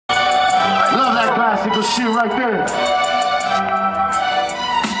classical shit right there.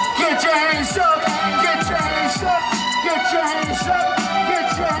 Get your hands up, get your hands up, get your hands up, get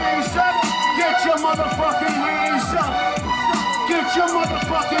your hands up, get your motherfucking hands up, get your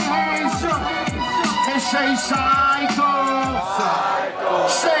motherfucking hands up, and say psycho,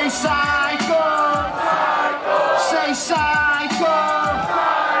 say psycho, say psycho,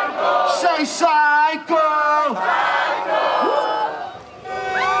 say psycho.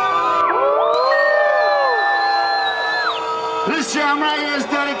 This jam right here is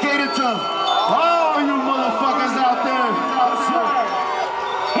dedicated to all you motherfuckers out there.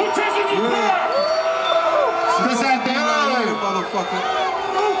 Who's taking you back? Presente hoy, motherfucker.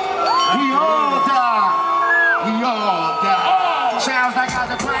 We all die. We all die. Sounds like I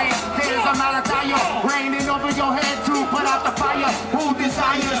was playing. Tears of Malachi raining over your head to put out the fire. Who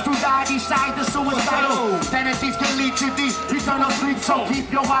desires to die decides the suicidal. Tendencies can lead to the eternal sleep, so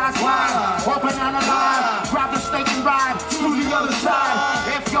keep your eyes wide. Open and alive. Grab the stake and ride to the other side.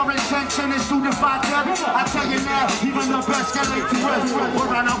 If your intention is to defy death, I tell you now, even the best can lay to rest.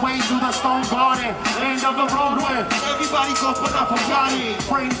 We're on our way to the stone garden, end of the roadway. Everybody's open up a body.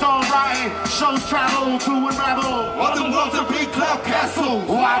 Brains all rotten, shows travel to unravel. All the world's a big cloud castle.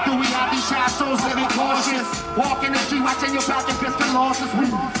 Why do we have these assholes living cautious? Walk in the street, watching your back and fiscal losses. We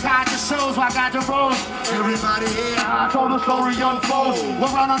guide your souls, I guide your roads. Everybody here, I told the story unfolds.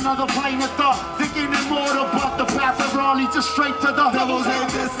 We're on another plane of thought, thinking immortal, but the path of all leads us straight to the devil's in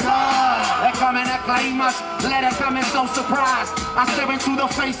disguise. They come and they claim us, let it come, it's no surprise. I stare into the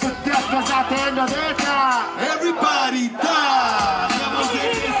face of death, cause at the end of their time, everybody dies. Devil's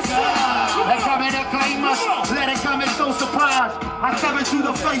in disguise. They come and they claim us, let it come, it's no surprise. I stare into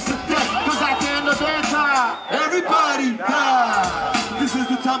the face of death, cause at the end of their time, everybody dies. This is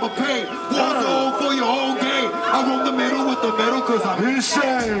the time of pain. War zone for your own game. I roam the middle with the metal cause I'm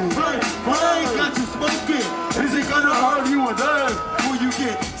insane. Brain got you smoking. Is it gonna hurt you or them? Will you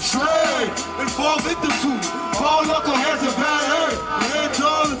get slayed and fall victim to? Fall knuckle has a bad head. And it's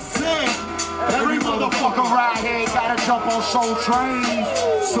all the same. Every motherfucker right here gotta jump on soul trains.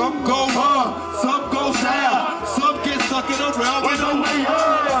 Some go up, some go down. Some get stuck in a realm with no way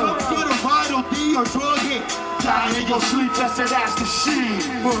up. Some get a vital D or drug it. Die in your sleep, that's it, that's the shit.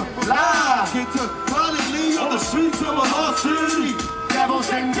 Live, get to violently on the streets of a lost city. Devils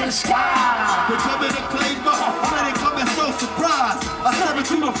in disguise. They come in and claim us, when they come as no surprise. I step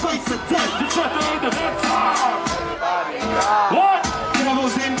into the face of death. You check the end of that time. What?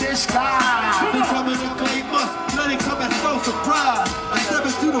 Devils in disguise. They come in and claim us, when they come as no surprise. I step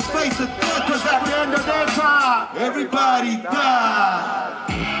into the face of death, cause at the end of that time, everybody